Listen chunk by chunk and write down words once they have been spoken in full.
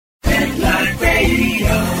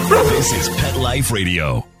This is Pet Life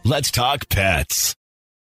Radio. Let's talk pets.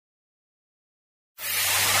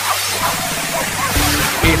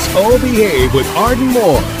 It's Oh Behave with Arden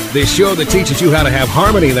Moore, the show that teaches you how to have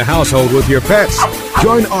harmony in the household with your pets.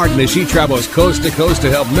 Join Arden as she travels coast to coast to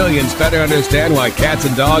help millions better understand why cats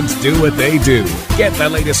and dogs do what they do. Get the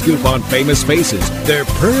latest scoop on famous faces, their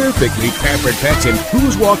perfectly pampered pets, and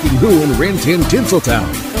who's walking who in Rin Tin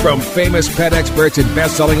Tinseltown. From famous pet experts and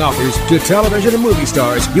best-selling authors to television and movie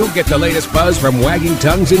stars, you'll get the latest buzz from wagging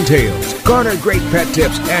tongues and tails. Garner great pet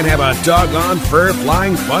tips and have a doggone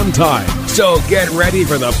fur-flying fun time. So get ready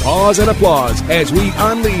for the pause and applause as we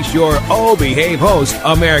unleash your Oh Behave host,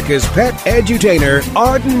 America's pet edutainer,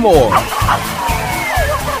 Arden Moore.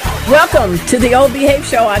 Welcome to the Oh Behave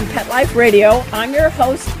Show on Pet Life Radio. I'm your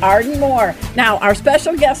host, Arden Moore. Now, our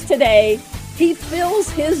special guest today, he fills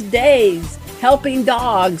his days helping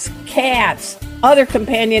dogs, cats, other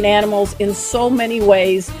companion animals in so many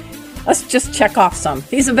ways. Let's just check off some.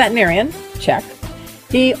 He's a veterinarian, check.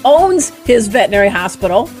 He owns his veterinary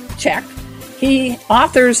hospital, check. He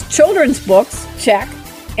authors children's books, check.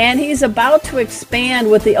 And he's about to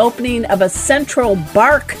expand with the opening of a Central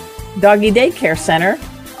Bark doggy daycare center.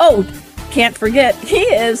 Oh, can't forget, he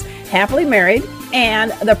is happily married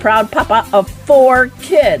and the proud papa of 4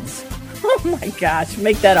 kids. Oh my gosh,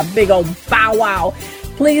 make that a big old bow wow.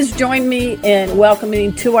 Please join me in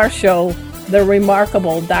welcoming to our show the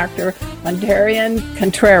remarkable Dr. Mondarian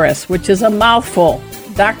Contreras, which is a mouthful.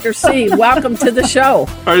 Dr. C, welcome to the show.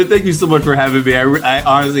 All right, thank you so much for having me. I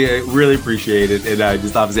honestly really appreciate it, and I'm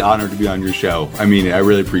just obviously honored to be on your show. I mean, I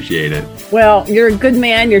really appreciate it. Well, you're a good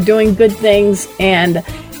man. You're doing good things, and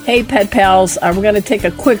hey, pet pals, we're going to take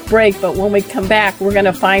a quick break, but when we come back, we're going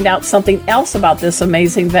to find out something else about this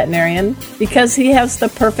amazing veterinarian because he has the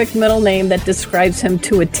perfect middle name that describes him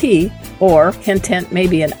to a T, or content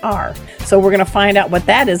maybe an R. So we're going to find out what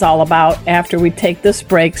that is all about after we take this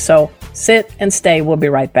break. So sit and stay. We'll be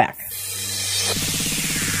right back.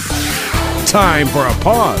 Time for a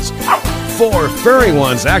pause. 4 furry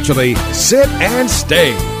ones, actually. Sit and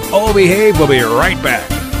stay. Oh Behave will be right back.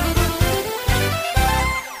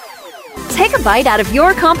 Take a bite out of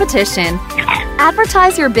your competition.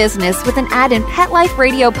 Advertise your business with an ad in Pet Life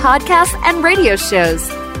Radio podcasts and radio shows.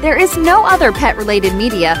 There is no other pet-related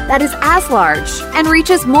media that is as large and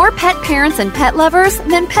reaches more pet parents and pet lovers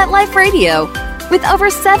than Pet Life Radio. With over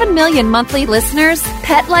 7 million monthly listeners,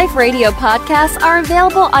 Pet Life Radio podcasts are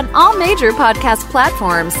available on all major podcast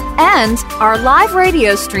platforms, and our live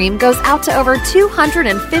radio stream goes out to over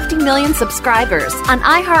 250 million subscribers on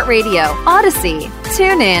iHeartRadio, Odyssey,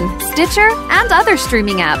 TuneIn, Stitcher, and other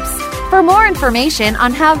streaming apps. For more information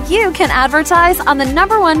on how you can advertise on the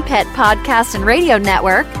 #1 pet podcast and radio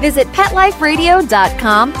network, visit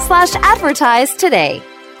PetLifeRadio.com/advertise today.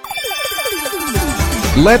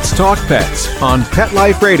 Let's Talk Pets on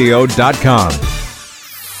PetLifeRadio.com.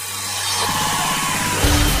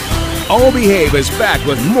 Oh Behave is back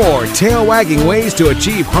with more tail-wagging ways to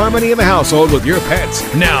achieve harmony in the household with your pets.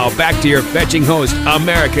 Now back to your fetching host,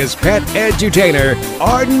 America's pet edutainer,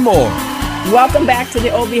 Arden Moore. Welcome back to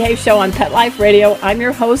the Oh Behave Show on Pet Life Radio. I'm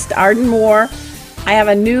your host, Arden Moore. I have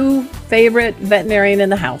a new favorite veterinarian in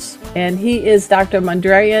the house, and he is Dr.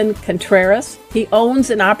 Mondarian Contreras. He owns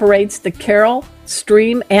and operates the Carol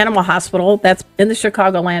Stream Animal Hospital that's in the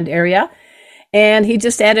Chicagoland area, and he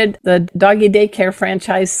just added the doggy daycare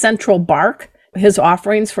franchise Central Bark, his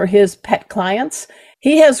offerings for his pet clients.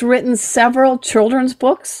 He has written several children's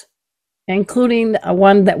books, including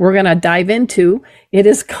one that we're going to dive into. It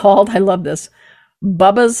is called, I love this,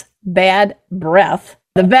 Bubba's Bad Breath.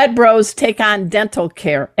 The Vet Bros Take on Dental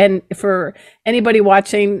Care. And for anybody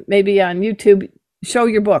watching, maybe on YouTube, show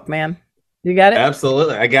your book, man. You got it?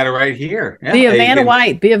 Absolutely. I got it right here. Yeah, Be a Vanna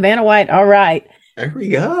White. Be a Vanna White. All right. There we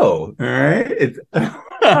go. All right.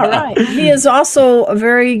 All right. He is also a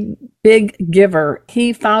very big giver.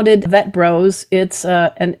 He founded Vet Bros. It's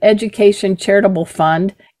an education charitable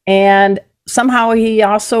fund. And somehow he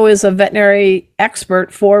also is a veterinary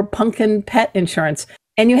expert for Pumpkin Pet Insurance.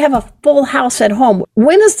 And you have a full house at home.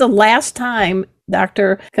 When is the last time,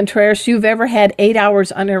 Dr. Contreras, you've ever had 8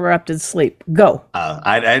 hours uninterrupted sleep? Go.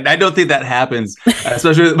 I don't think that happens,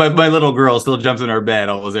 especially my little girl still jumps in her bed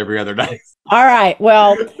almost every other night. All right.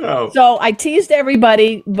 Well, So I teased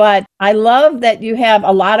everybody, but I love that you have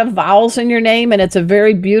a lot of vowels in your name, and it's a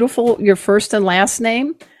very beautiful, your first and last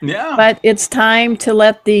name. Yeah. But it's time to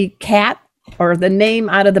let the cat or the name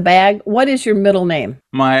out of the bag. What is your middle name?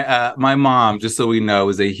 My mom, just so we know,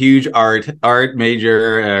 was a huge art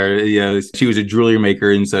major. She was a jewelry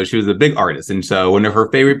maker, and so she was a big artist. And so one of her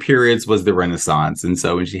favorite periods was the Renaissance. And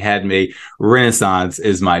so when she had me, Renaissance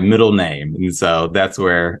is my middle name, and so that's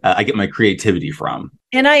where I get my creativity from.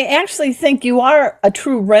 And I actually think you are a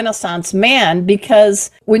true Renaissance man,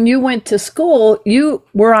 because when you went to school, you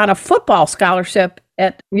were on a football scholarship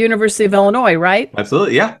at University of Illinois, right?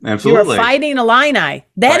 Absolutely. Yeah, absolutely. You were Fighting Illini.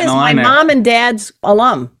 That is my mom and dad's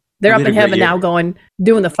alum. They're up in heaven now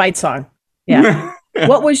doing the fight song. Yeah.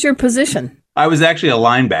 What was your position? I was actually a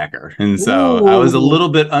linebacker, and so I was a little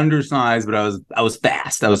bit undersized, but I was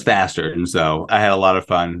fast. I was faster, and so I had a lot of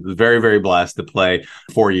fun. Was very, very blessed to play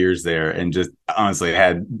 4 years there, and just honestly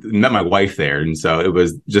had met my wife there, and so it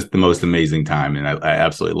was just the most amazing time, and I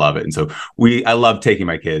absolutely love it. And so I love taking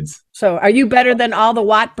my kids. So, are you better than all the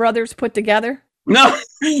Watt brothers put together? No,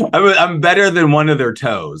 I'm better than one of their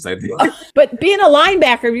toes, I think. But being a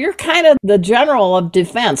linebacker, you're kind of the general of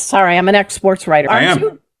defense. Sorry, I'm an ex-sports writer. I am.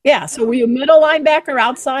 You? Yeah. So were you middle linebacker,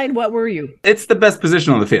 outside? What were you? It's the best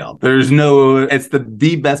position on the field. It's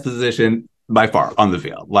the best position by far on the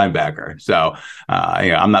field, linebacker. So,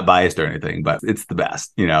 I'm not biased or anything, but it's the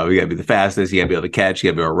best. You got to be the fastest. You got to be able to catch. You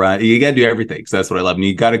got to be able to run. You got to do everything. So that's what I love. And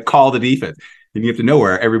you got to call the defense. And you have to know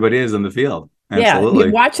where everybody is on the field. Absolutely. Yeah.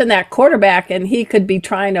 You're watching that quarterback, and he could be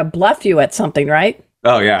trying to bluff you at something, right?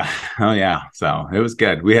 Oh, yeah. So it was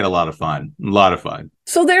good. We had a lot of fun.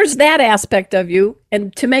 So there's that aspect of you.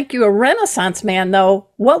 And to make you a Renaissance man, though,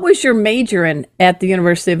 what was your major in at the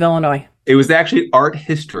University of Illinois? It was actually art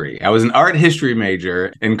history. I was an art history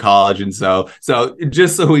major in college, and so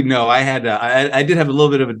just so we know, I did have a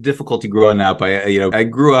little bit of a difficulty growing up. I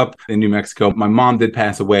grew up in New Mexico. My mom did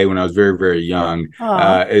pass away when I was very, very young,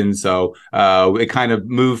 and so it kind of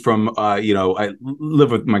moved from I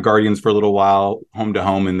lived with my guardians for a little while, home to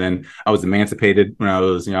home, and then I was emancipated when I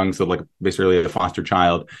was young, so like basically a foster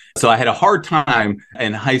child. So I had a hard time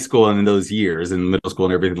in high school and in those years, in middle school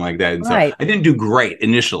and everything like that. And so I didn't do great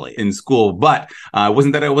initially in school. But it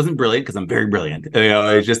wasn't that I wasn't brilliant, because I'm very brilliant.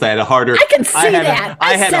 It's just I had a harder. I can see that.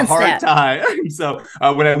 I had a hard time. So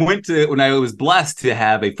when I was blessed to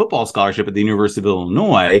have a football scholarship at the University of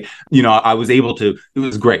Illinois, I was able to. It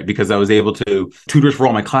was great because I was able to tutor for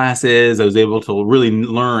all my classes. I was able to really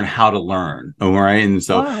learn how to learn. All right, and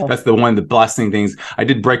so that's one of the blessing things. I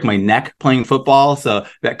did break my neck playing football, so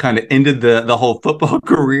that kind of ended the whole football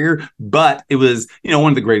career. But it was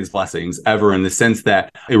one of the greatest blessings ever, in the sense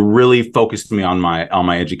that it really focused me on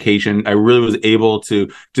my education. I really was able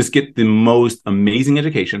to just get the most amazing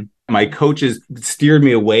education. My coaches steered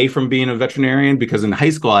me away from being a veterinarian, because in high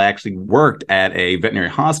school I actually worked at a veterinary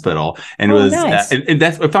hospital, and it was nice. And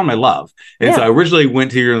that's I found my love. And so I originally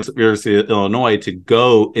went to University of Illinois to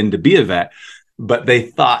go in to be a vet. But they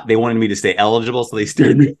thought they wanted me to stay eligible, so they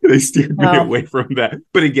steered me away from that.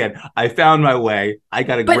 But again, I found my way. I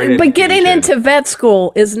got a great education. But getting into vet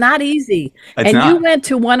school is not easy. You went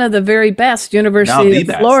to one of the very best, University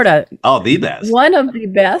of Florida. Oh, the best. One of the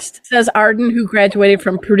best, says Arden, who graduated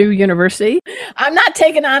from Purdue University. I'm not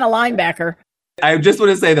taking on a linebacker. I just want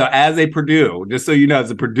to say, though, as a Purdue, just so you know, as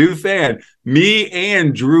a Purdue fan, me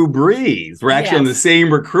and Drew Brees were actually on the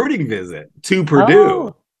same recruiting visit to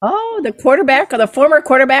Purdue. Oh, the former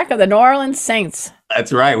quarterback of the New Orleans Saints.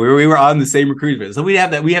 That's right. We were on the same recruiting visit. So we have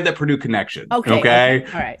that Purdue connection. Okay.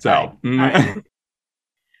 All right. So, all right.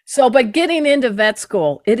 So, but getting into vet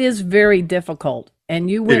school, it is very difficult. And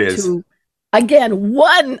you went to, again,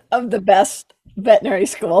 one of the best veterinary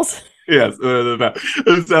schools. Yes.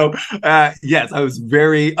 So, yes, I was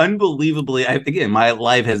very unbelievably, again, my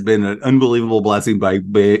life has been an unbelievable blessing by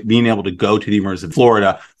being able to go to the University of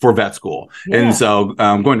Florida for vet school. Yeah. And so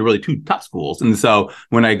I'm going to really two top schools. And so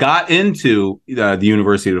when I got into the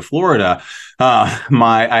University of Florida,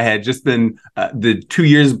 I had just been the 2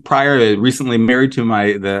 years prior, recently married to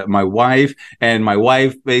my wife, and my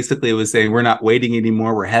wife basically was saying, we're not waiting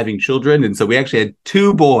anymore. We're having children. And so we actually had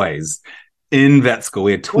two boys in vet school.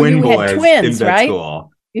 We had twins in vet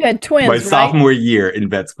school. You had twins, my sophomore year in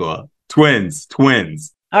vet school. Twins. All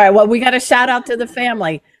right. Well, we got a shout out to the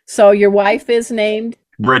family. So your wife is named?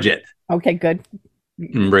 Bridget. Okay, good.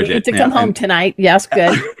 Bridget. You get to come home tonight. Yes,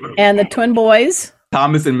 good. And the twin boys?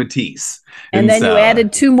 Thomas and Matisse. And then you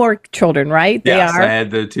added two more children, right? Yes, I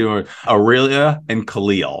had the two, Aurelia and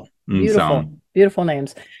Khalil. Beautiful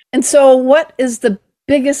names. And so what is the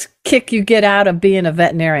biggest kick you get out of being a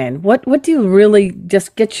veterinarian? What do you really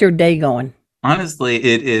just get your day going? Honestly,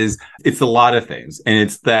 it's a lot of things. And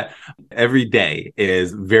it's that every day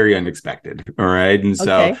is very unexpected. All right. And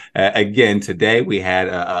so, again, today we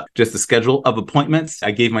had just a schedule of appointments.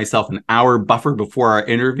 I gave myself an hour buffer before our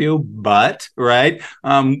interview, but but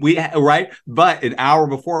an hour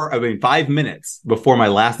before, 5 minutes before my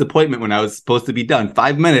last appointment when I was supposed to be done,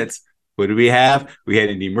 5 minutes. What did we have? We had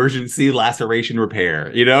an emergency laceration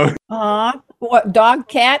repair, What dog,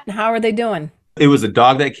 cat? How are they doing? It was a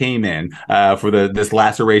dog that came in for this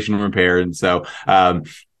laceration repair. And so,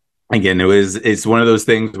 again, it's one of those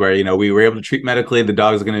things where, we were able to treat medically. The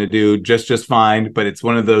dog's going to do just fine. But it's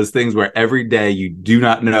one of those things where every day you do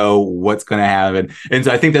not know what's going to happen. And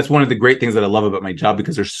so I think that's one of the great things that I love about my job,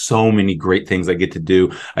 because there's so many great things I get to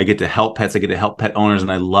do. I get to help pets. I get to help pet owners.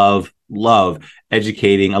 And I love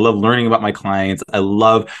educating. I love learning about my clients. I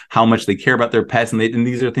love how much they care about their pets. And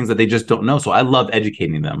these are things that they just don't know. So I love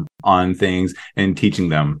educating them on things and teaching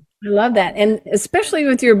them. I love that. And especially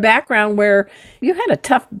with your background where you had a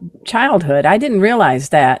tough childhood. I didn't realize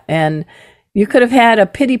that. And you could have had a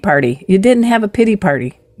pity party. You didn't have a pity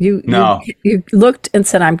party. You looked and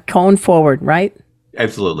said, I'm going forward, right?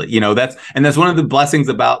 Absolutely. That's one of the blessings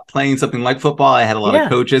about playing something like football. I had a lot of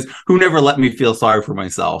coaches who never let me feel sorry for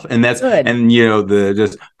myself. And that's good. And the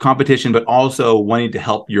just competition, but also wanting to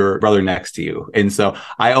help your brother next to you. And so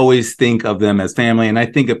I always think of them as family, and I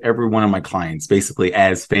think of every one of my clients basically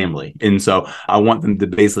as family. And so I want them to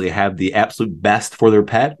basically have the absolute best for their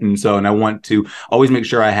pet. And I want to always make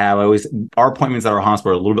sure our appointments at our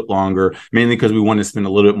hospital are a little bit longer, mainly because we want to spend a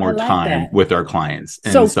little bit more time with our clients.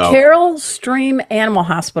 And so Carol Stream Animal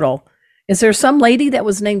Hospital. Is there some lady that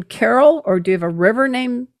was named Carol, or do you have a river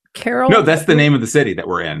named Carol? No, that's the name of the city that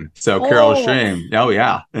we're in. So Carol Stream. Oh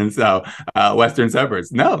yeah. And so Western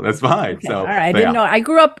Suburbs. No, that's fine. Okay. So all right. I didn't know. I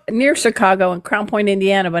grew up near Chicago in Crown Point,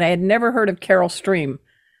 Indiana, but I had never heard of Carol Stream.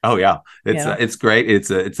 Oh yeah. It's great.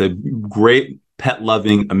 It's a great pet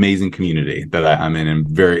loving, amazing community that I'm in, and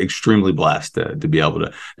very extremely blessed to be able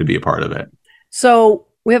to be a part of it. So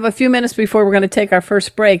we have a few minutes before we're going to take our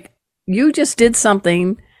first break. You just did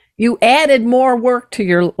something. You added more work to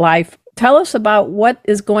your life. Tell us about what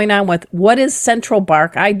is going on with what is Central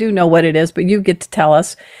Bark. I do know what it is, but you get to tell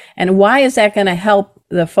us. And why is that going to help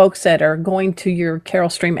the folks that are going to your Carol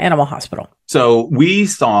Stream Animal Hospital? So we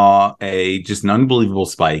saw just an unbelievable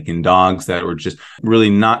spike in dogs that were just really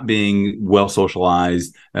not being well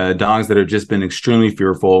socialized, dogs that have just been extremely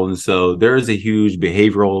fearful. And so there is a huge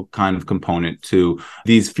behavioral kind of component to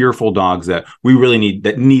these fearful dogs that we really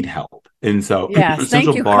need help. And so,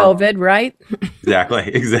 thank you, COVID, right?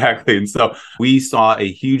 Exactly. And so we saw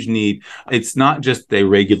a huge need. It's not just a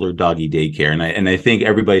regular doggy daycare. And I think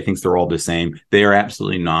everybody thinks they're all the same. They are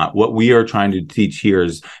absolutely not. What we are trying to teach here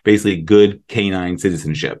is basically good canine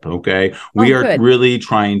citizenship. Okay. We are really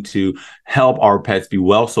trying to help our pets be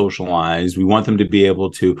well socialized. We want them to be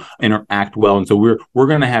able to interact well. And so we're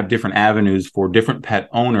going to have different avenues for different pet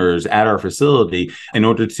owners at our facility in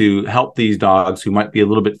order to help these dogs who might be a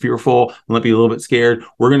little bit fearful, might be a little bit scared.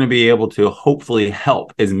 We're going to be able to hopefully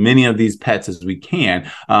help as many of these pets as we can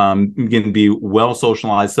be well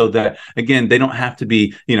socialized, so that, again, they don't have to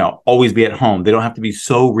be, always be at home. They don't have to be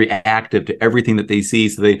so reactive to everything that they see.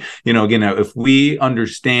 So they, if we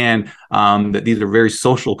understand that these are very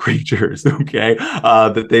social creatures, okay,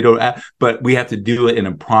 that they don't, but we have to do it in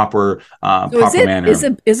a proper manner.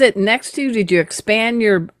 Is it next to you? Did you expand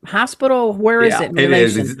your hospital? Where is it? It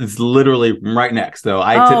is. It's literally right next. So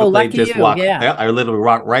I typically just walk. Yeah, I literally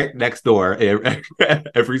walk right next door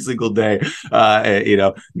every single day.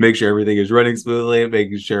 Make sure everything is running smoothly,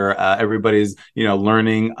 making sure everybody's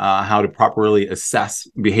learning how to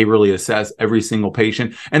behaviorally assess every single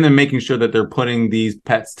patient, and then making sure that they're putting these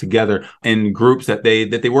pets together in groups that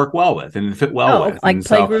they work well with and fit well with, like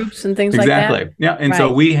play groups and things like that. Exactly. Yeah, and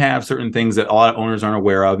so we have certain things that a lot of owners aren't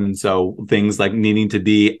aware of, and so things like needing to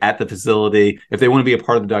be at the facility. If they want to be a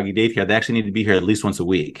part of the doggy daycare, they actually need to be here at least once a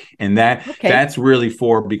week, and that's really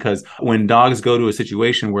because when dogs go to a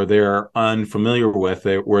situation where they're unfamiliar with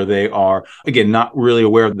it, where they are, again, not really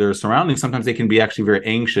aware of their surroundings, sometimes they can be actually very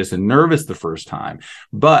anxious and nervous the first time.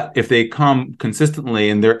 But if they come consistently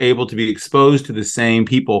and they're able to be exposed to the same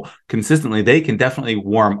people consistently, they can definitely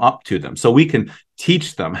warm up to them. So we can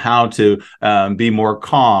teach them how to be more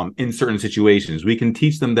calm in certain situations. We can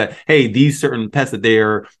teach them that, hey, these certain pets that they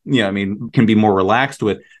are, can be more relaxed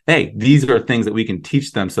with. Hey, these are things that we can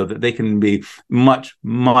teach them so that they can be much,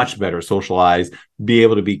 much better socialized, be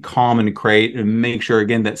able to be calm and create and make sure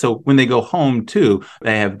again that so when they go home too,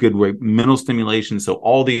 they have good mental stimulation. So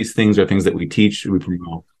all these things are things that we teach, we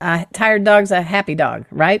promote. Tired dog's a happy dog,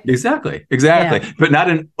 right? Exactly. Yeah. But not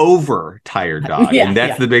an overtired dog. And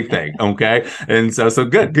that's the big thing. Okay. And so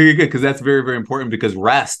good. Because that's very, very important because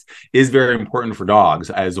rest is very important for dogs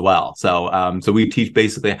as well. So we teach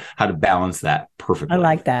basically how to balance that perfectly. I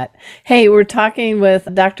like that. Hey, we're talking with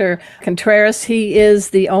Dr. Contreras. He is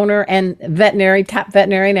the owner and top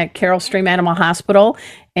veterinarian at Carol Stream Animal Hospital.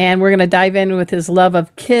 And we're going to dive in with his love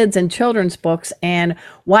of kids and children's books and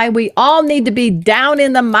why we all need to be down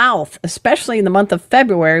in the mouth, especially in the month of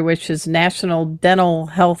February, which is National Dental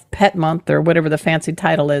Health Pet Month or whatever the fancy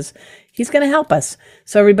title is. He's going to help us.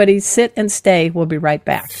 So everybody sit and stay. We'll be right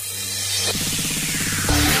back.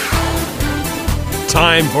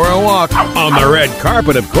 Time for a walk on the red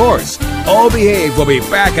carpet, of course. Oh Behave will be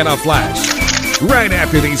back in a flash right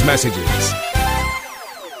after these messages.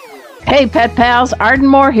 Hey, Pet Pals, Arden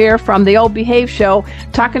Moore here from the Old Behave Show,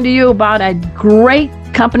 talking to you about a great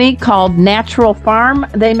company called Natural Farm.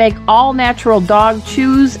 They make all natural dog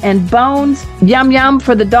chews and bones. Yum, yum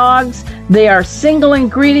for the dogs. They are single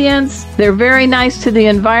ingredients. They're very nice to the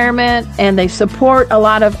environment, and they support a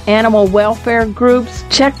lot of animal welfare groups.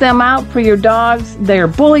 Check them out for your dogs. They're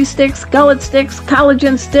bully sticks, gullet sticks,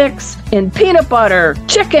 collagen sticks, in peanut butter,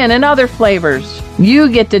 chicken, and other flavors.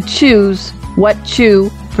 You get to choose what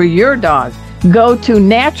chew for your dog. Go to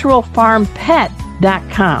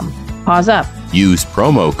naturalfarmpet.com. Pause up. Use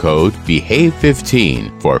promo code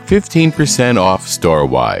BEHAVE15 for 15% off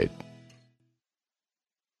store-wide.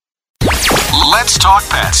 Let's talk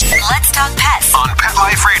pets. Let's talk pets On Pet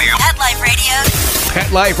Life Radio. Pet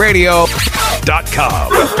Life Radio.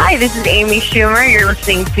 PetLifeRadio.com. Hi, this is Amy Schumer. You're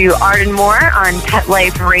listening to Arden Moore on Pet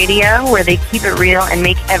Life Radio, where they keep it real and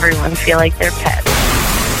make everyone feel like their pet.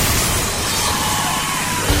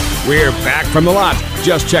 We're back from the lot.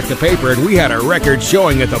 Just checked the paper and we had a record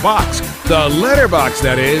showing at the box. The letterbox,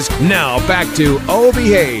 that is. Now back to Oh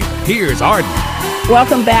Behave. Here's Arden.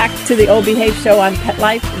 Welcome back to the Old Behave Show on Pet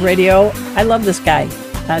Life Radio. I love this guy.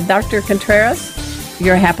 Dr. Contreras,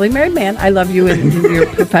 you're a happily married man. I love you in your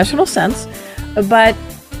professional sense. But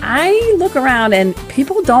I look around and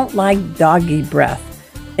people don't like doggy breath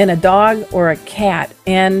in a dog or a cat.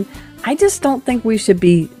 And I just don't think we should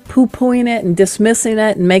be poo-pooing it and dismissing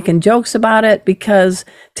it and making jokes about it because,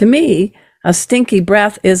 to me, a stinky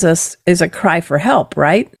breath is a cry for help,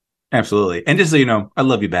 right? Absolutely. And just so you know, I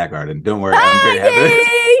love you back, Arden. Don't worry. I'm very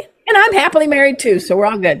happy. And I'm happily married too, so we're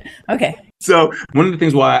all good. Okay. So one of the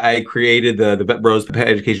things why I created the Vet Bros Pet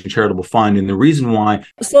Education Charitable Fund, and the reason why...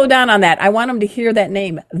 Slow down on that. I want them to hear that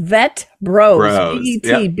name. Vet Bros.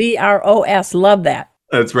 VETBROS. Love that.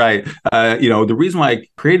 That's right. The reason why I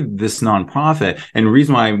created this nonprofit and the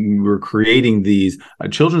reason why we're creating these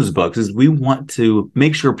children's books is we want to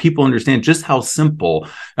make sure people understand just how simple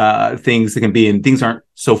things can be and things aren't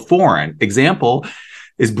so foreign. Example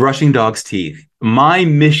is brushing dogs' teeth. My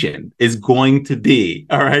mission is going to be,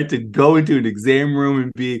 all right, to go into an exam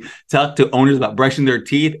room and talk to owners about brushing their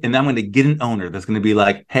teeth. And I'm going to get an owner that's going to be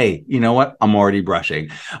like, hey, you know what? I'm already brushing.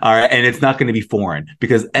 All right. And it's not going to be foreign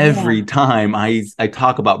because every time I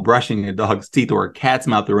talk about brushing a dog's teeth or a cat's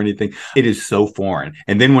mouth or anything, it is so foreign.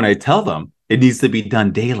 And then when I tell them it needs to be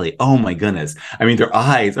done daily, oh my goodness. I mean, their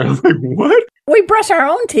eyes are like, what? We brush our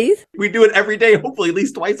own teeth. We do it every day, hopefully at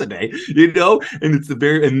least twice a day, and it's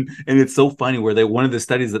and it's so funny where one of the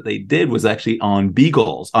studies that they did was actually on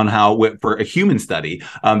beagles, on how for a human study,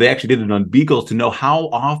 they actually did it on beagles to know how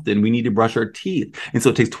often we need to brush our teeth. And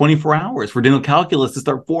so it takes 24 hours for dental calculus to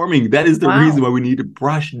start forming. That is the reason why we need to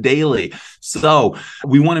brush daily. So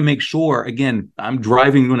we want to make sure, again, I'm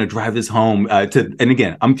going to drive this home and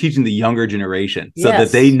again, I'm teaching the younger generation so that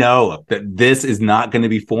they know that this is not going to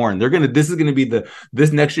be foreign. This is going to be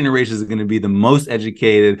this next generation is going to be the most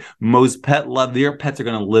educated, most pet love. Their pets are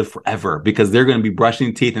going to live forever because they're going to be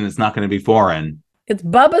brushing teeth and it's not going to be foreign. It's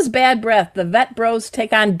Bubba's Bad Breath. The Vet Bros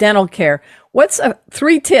take on dental care. What's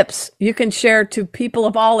 3 tips you can share to people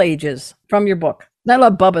of all ages from your book? I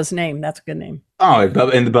love Bubba's name. That's a good name. Oh,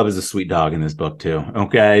 and the Bubba's a sweet dog in this book too.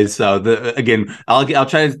 Okay, so I'll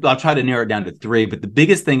try to narrow it down to 3. But the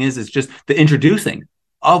biggest thing is just the introducing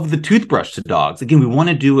of the toothbrush to dogs. Again, we want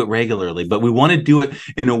to do it regularly, but we want to do it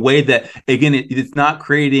in a way that, again, it's not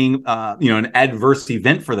creating, an adverse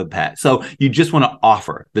event for the pet. So you just want to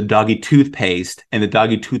offer the doggy toothpaste and the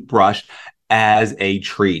doggy toothbrush as a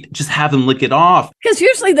treat. Just have them lick it off. Because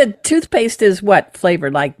usually the toothpaste is what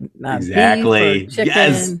flavored, like exactly. Beef or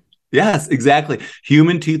chicken. Yes, exactly.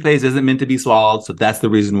 Human toothpaste isn't meant to be swallowed, so that's the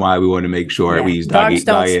reason why we want to make sure we use doggy. Dogs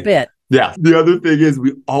don't spit. Yeah. The other thing is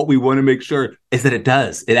we want to make sure is that it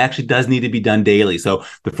actually does need to be done daily. So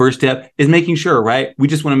the first step is making sure, right? We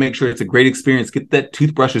just want to make sure it's a great experience. Get that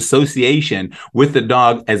toothbrush association with the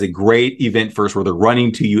dog as a great event first, where they're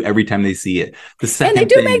running to you every time they see it. The second and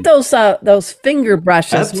they do make those finger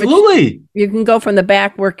brushes. Absolutely. You can go from the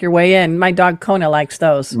back, work your way in. My dog Kona likes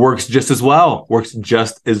those. Works just as well.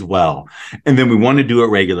 And then we want to do it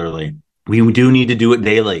regularly. We do need to do it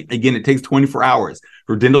daily. Again, it takes 24 hours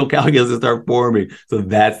for dental calculus to start forming. So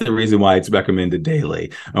that's the reason why it's recommended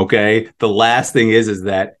daily. Okay. The last thing is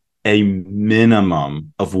that a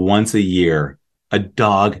minimum of once a year, a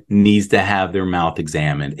dog needs to have their mouth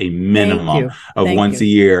examined, a minimum of once a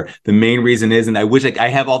year. The main reason is, and I wish I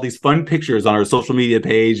have all these fun pictures on our social media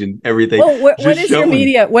page and everything. Well, what is your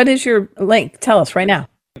media? What is your link? Tell us right now.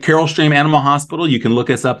 Carol Stream Animal Hospital. You can look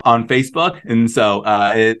us up on Facebook. And so,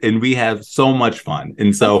 and we have so much fun.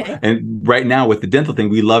 And so, and right now with the dental thing,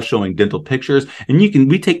 we love showing dental pictures. And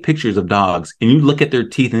we take pictures of dogs and you look at their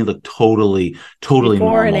teeth and they look totally Before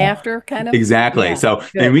normal. and after kind of. Exactly. Yeah, so,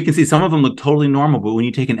 good. And we can see some of them look totally normal, but when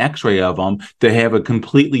you take an x-ray of them, they have a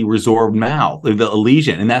completely resorbed mouth, a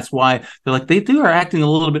lesion. And that's why they're like, they are acting a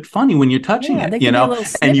little bit funny when you're touching it,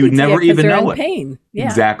 and you never even know it. Pain. Yeah.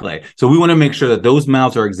 Exactly. So we want to make sure that those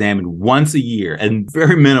mouths are examined once a year and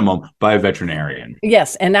very minimum by a veterinarian.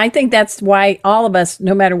 Yes. And I think that's why all of us,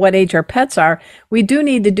 no matter what age our pets are, we do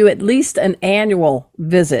need to do at least an annual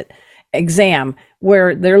visit exam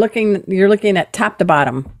where you're looking at top to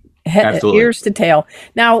bottom, ears to tail.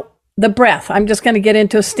 Now, the breath, I'm just going to get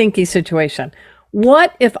into a stinky situation.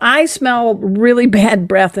 What if I smell really bad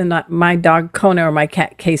breath in my dog Kona or my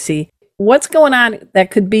cat Casey? What's going on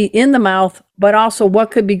that could be in the mouth, but also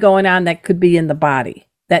what could be going on that could be in the body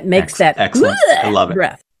that makes excellent. I love it.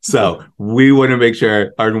 Breath. So we want to make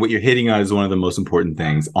sure, Arden, what you're hitting on is one of the most important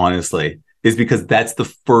things, honestly, is because that's the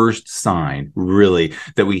first sign, really,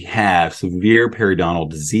 that we have severe periodontal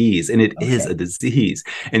disease, and it is a disease.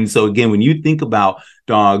 And so, again, when you think about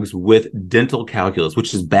dogs with dental calculus,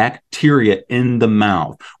 which is bacteria in the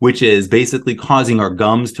mouth, which is basically causing our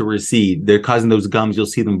gums to recede. They're causing those gums, you'll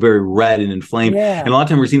see them very red and inflamed. Yeah. And a lot of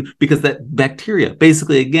times we're seeing, because that bacteria,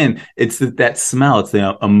 basically, again, it's that smell. It's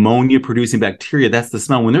the ammonia-producing bacteria. That's the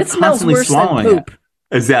smell. When they're constantly swallowing it.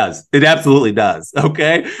 It does. It absolutely does.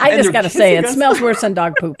 Okay. I just got to say, it smells worse than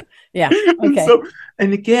dog poop. Yeah. Okay.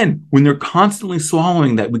 And again, when they're constantly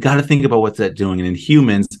swallowing that, we got to think about what's that doing. And in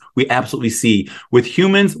humans, we absolutely see with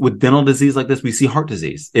humans with dental disease like this, we see heart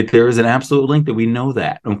disease. There is an absolute link that we know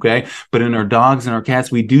that. Okay. But in our dogs and our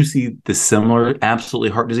cats, we do see the similar, absolutely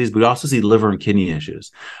heart disease, but we also see liver and kidney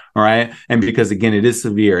issues. All right. And because, again, it is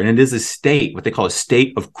severe and it is a state, what they call a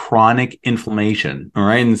state of chronic inflammation. All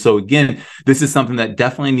right. And so, again, this is something that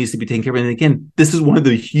definitely needs to be taken care of. And again, this is one of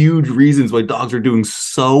the huge reasons why dogs are doing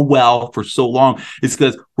so well for so long. It's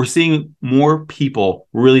because we're seeing more people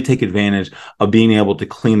really take advantage of being able to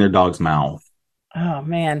clean their dog's mouth. Oh,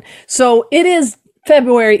 man. So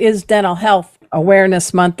February is Dental Health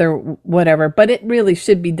Awareness Month or whatever, but it really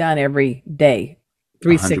should be done every day.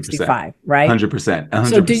 365, 100%. Right? 100%.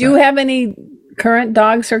 So do you have any current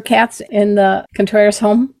dogs or cats in the Contreras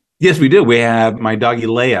home? Yes, we do. We have my doggie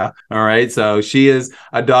Leia. All right. So she is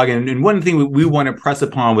a dog. And one thing we want to press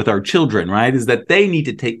upon with our children, right, is that they need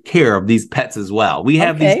to take care of these pets as well. We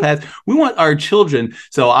have these pets. We want our children.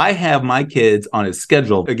 So I have my kids on a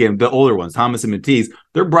schedule. Again, the older ones, Thomas and Matisse,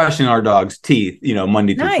 they're brushing our dog's teeth,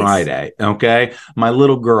 Monday through Friday. Okay. My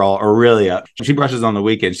little girl, Aurelia, she brushes on the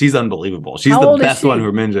weekend. She's unbelievable. She's the best one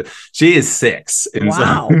who mentioned. She is 6. And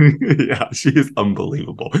wow. So, yeah, she is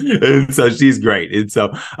unbelievable. And so she's great. And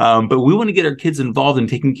so, but we want to get our kids involved in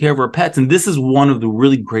taking care of our pets. And this is one of the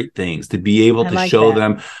really great things to be able to show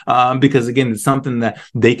them, because, again, it's something that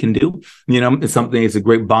they can do. It's a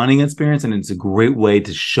great bonding experience, and it's a great way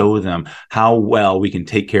to show them how well we can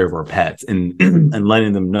take care of our pets and letting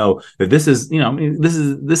them know that this is,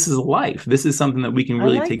 this is life. This is something that we can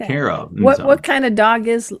really take care of. What kind of dog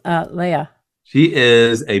is Leia? She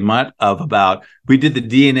is a mutt of we did the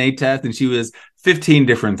DNA test, and she was 15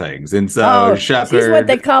 different things. And so shepherd. She's what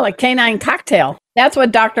they call a canine cocktail. That's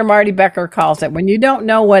what Dr. Marty Becker calls it. When you don't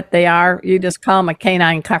know what they are, you just call them a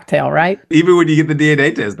canine cocktail, right? Even when you get the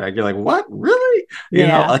DNA test back, you're like, what? Really? You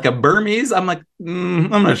know, like a Burmese? I'm like, I'm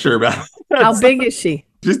not sure about it. How big is she?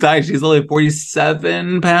 She's tiny. She's only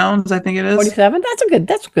 47 pounds, I think it is. 47?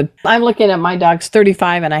 That's good. I'm looking at my dog's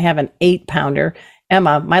 35 and I have an 8-pounder.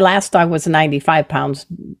 Emma, my last dog was 95 pounds,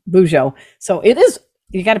 Bujo. So it is,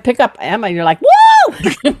 you got to pick up Emma. You're like,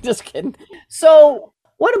 whoa! Just kidding. So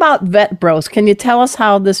what about Vet Bros? Can you tell us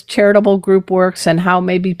how this charitable group works and how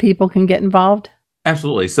maybe people can get involved?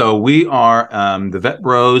 Absolutely. So we are the Vet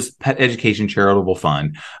Bros Pet Education Charitable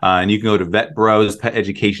Fund, and you can go to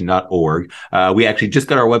vetbrospetEducation.org. We actually just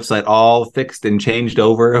got our website all fixed and changed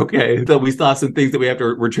over. Okay, so we still have some things that we have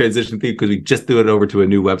to transition through because we just threw it over to a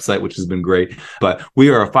new website, which has been great. But we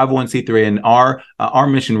are a 501c3, and our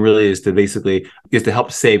mission really is to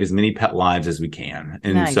help save as many pet lives as we can.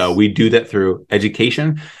 And so we do that through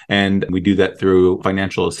education, and we do that through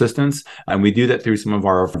financial assistance, and we do that through some of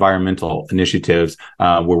our environmental initiatives.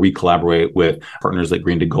 Where we collaborate with partners like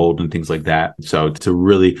Green to Gold and things like that. So to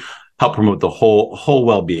really help promote the whole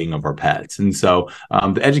well-being of our pets. And so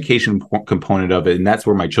the education component of it, and that's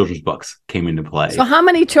where my children's books came into play. So how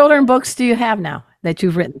many children's books do you have now that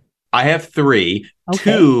you've written? I have 3,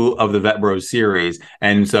 okay. 2 of the Vet Bros series.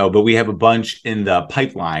 And so, but we have a bunch in the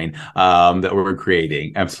pipeline that we're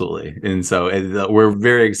creating. Absolutely. And so we're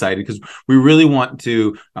very excited because we really want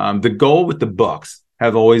to, the goal with the books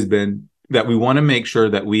have always been that we want to make sure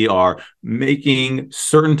that we are making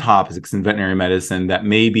certain topics in veterinary medicine that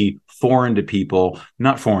may be foreign to people,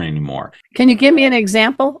 not foreign anymore. Can you give me an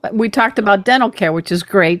example? We talked about dental care, which is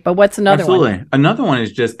great, but what's another one? Absolutely. Another one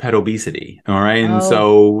is just pet obesity. All right. And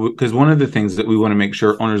so, because one of the things that we want to make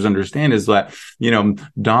sure owners understand is that,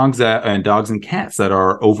 dogs and cats that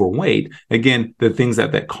are overweight, again, the things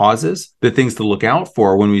that causes, the things to look out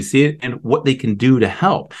for when we see it and what they can do to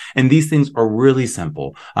help. And these things are really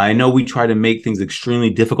simple. I know we try to make things extremely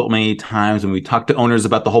difficult many times when we talk to owners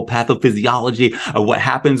about the whole pathophysiology of what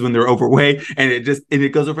happens when they're overweight, and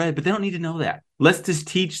it goes over it, but they don't need to know that. Let's just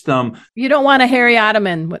teach them. You don't want a Harry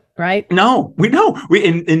Ottoman, right? No, we know.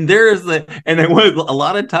 And there's a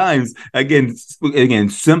lot of times, again,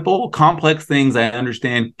 simple, complex things I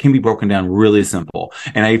understand can be broken down really simple.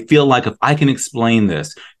 And I feel like if I can explain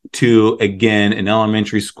this to, again, an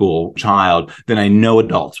elementary school child, then I know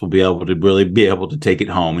adults will be able to take it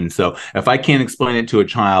home. And so if I can't explain it to a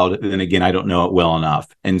child, then again, I don't know it well enough.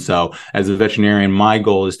 And so as a veterinarian, my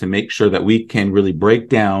goal is to make sure that we can really break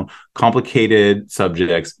down complicated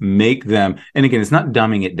subjects, make them, and again, it's not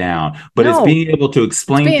dumbing it down, but it's being able to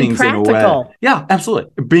explain things practical. In a way. Yeah,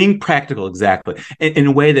 absolutely. Being practical, exactly. In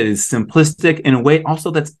a way that is simplistic, in a way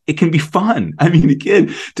also it can be fun. I mean,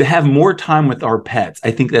 again, to have more time with our pets,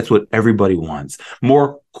 I think that's what everybody wants.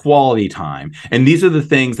 More quality time. And these are the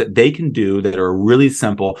things that they can do that are really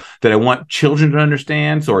simple that I want children to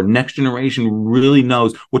understand. So our next generation really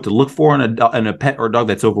knows what to look for in a pet or a dog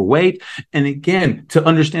that's overweight. And again, to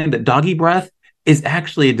understand that doggy breath is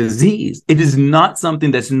actually a disease. It is not something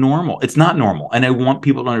that's normal. It's not normal. And I want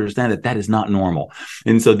people to understand that is not normal.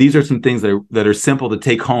 And so these are some things that are simple to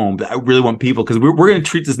take home that I really want people, because we're going to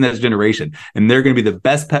treat this next generation and they're going to be the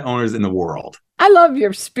best pet owners in the world. I love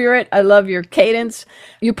your spirit. I love your cadence.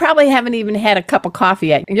 You probably haven't even had a cup of coffee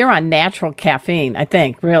yet. You're on natural caffeine, I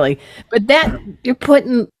think, really. But you're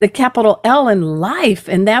putting the capital L in life.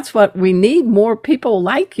 And that's what we need, more people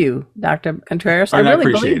like you, Dr. Contreras. I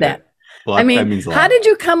really believe that. Well, I mean, how did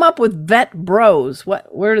you come up with Vet Bros?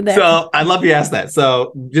 Where did that come? I love you asked that.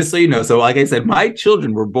 So just so you know, like I said, my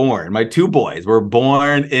children were born, my 2 boys were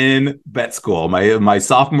born in vet school, my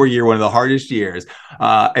sophomore year, one of the hardest years.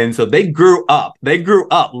 And so they grew up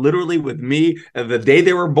literally with me the day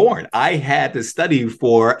they were born. I had to study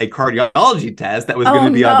for a cardiology test that was going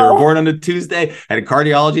to be on, they were born on a Tuesday, had a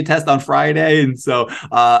cardiology test on Friday. And so,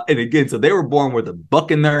 and again, so they were born with a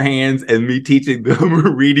book in their hands and me teaching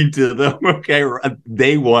them, reading to them. Okay,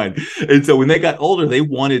 day one. And so when they got older, they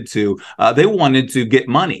wanted to get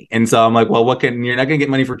money. And so I'm like, well, you're not going to get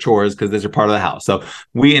money for chores because those are part of the house. So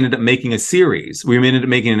we ended up making a series. We ended up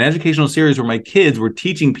making an educational series where my kids were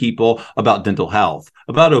teaching people about dental health,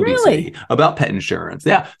 about obesity, about pet insurance.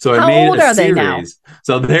 Yeah. So I made a series. They now?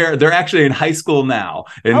 So they're actually in high school now.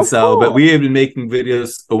 And cool. But we have been making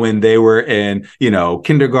videos when they were in,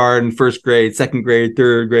 kindergarten, first grade, second grade,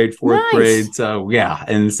 third grade, fourth grade. So yeah.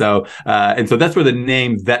 And so that's where the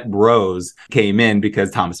name Vet Bros came in, because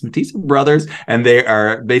Thomas Matisse brothers, and they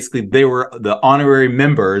were the honorary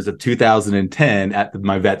members of 2010 at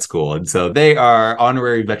my vet school. And so they are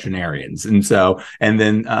honorary veterinarians. And so, and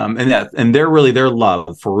they're really, their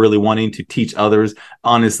love for really wanting to teach others.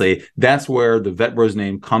 Honestly, that's where the Vet Bros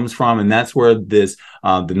name comes from. And that's where this,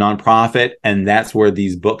 the nonprofit, and that's where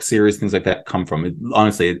these book series, things like that come from.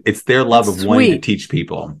 Honestly, it's their love of wanting to teach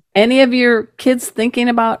people. Any of your kids thinking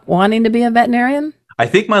about wanting to be a veterinarian? I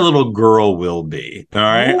think my little girl will be. All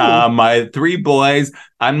right. My 3 boys,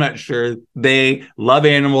 I'm not sure. They love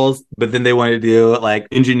animals, but then they want to do like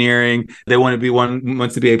engineering. They want to be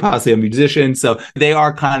wants to be possibly a musician. So they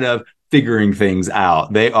are kind of figuring things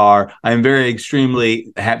out. I'm very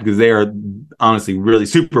extremely happy because they are honestly really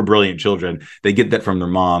super brilliant children. They get that from their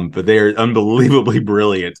mom, but they're unbelievably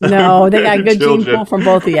brilliant. No, they got good gene pool from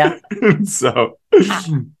both of you. So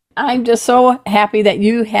I'm just so happy that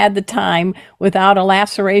you had the time without a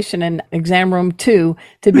laceration in exam room 2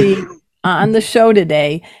 to be on the show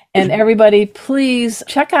today. And everybody, please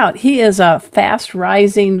check out. He is a fast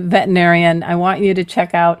rising veterinarian. I want you to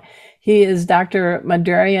check out. He is Dr.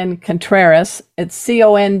 Madarian Contreras. It's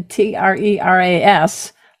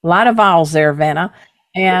Contreras. A lot of vowels there, Vanna.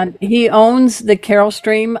 And he owns the Carol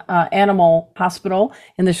Stream Animal Hospital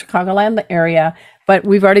in the Chicagoland area. But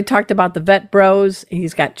we've already talked about the Vet Bros.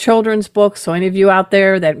 He's got children's books. So any of you out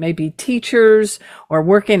there that may be teachers or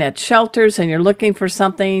working at shelters and you're looking for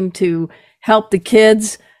something to help the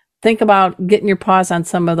kids, think about getting your paws on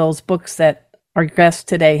some of those books that our guest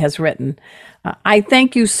today has written. I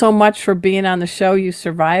thank you so much for being on the show. You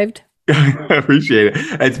survived. I appreciate it.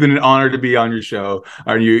 It's been an honor to be on your show.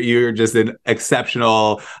 You're just an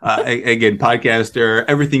exceptional, again, podcaster.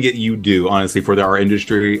 Everything that you do, honestly, for our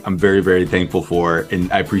industry, I'm very, very thankful for.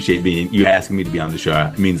 And I appreciate you asking me to be on the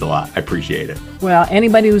show. It means a lot. I appreciate it. Well,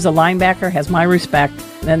 anybody who's a linebacker has my respect,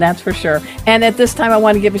 and that's for sure. And at this time, I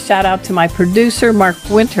want to give a shout out to my producer, Mark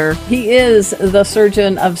Winter. He is the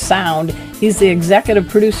surgeon of sound. He's the executive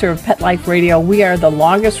producer of Pet Life Radio. We are the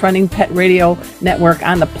longest running pet radio network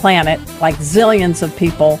on the planet, like zillions of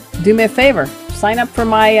people. Do me a favor, sign up for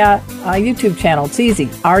my YouTube channel. It's easy.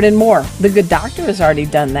 Arden Moore. The Good Doctor has already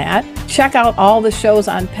done that. Check out all the shows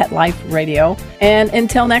on Pet Life Radio. And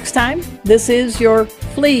until next time, this is your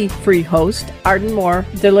flea-free host, Arden Moore,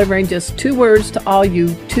 delivering just 2 words to all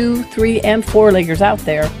you 2, 3, and 4-leggers out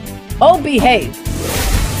there. Oh, behave.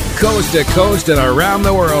 Coast to coast and around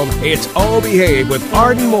the world, it's Oh Behave with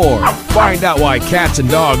Arden Moore. Find out why cats and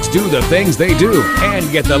dogs do the things they do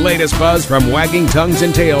and get the latest buzz from wagging tongues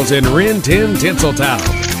and tails in Rin Tin Tinseltown.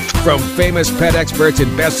 From famous pet experts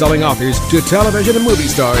and best-selling authors to television and movie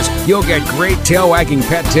stars, you'll get great tail-wagging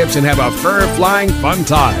pet tips and have a fur-flying fun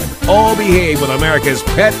time. Oh Behave with America's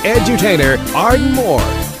pet edutainer, Arden Moore.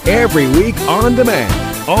 Every week on demand,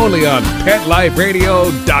 only on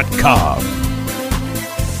PetLifeRadio.com.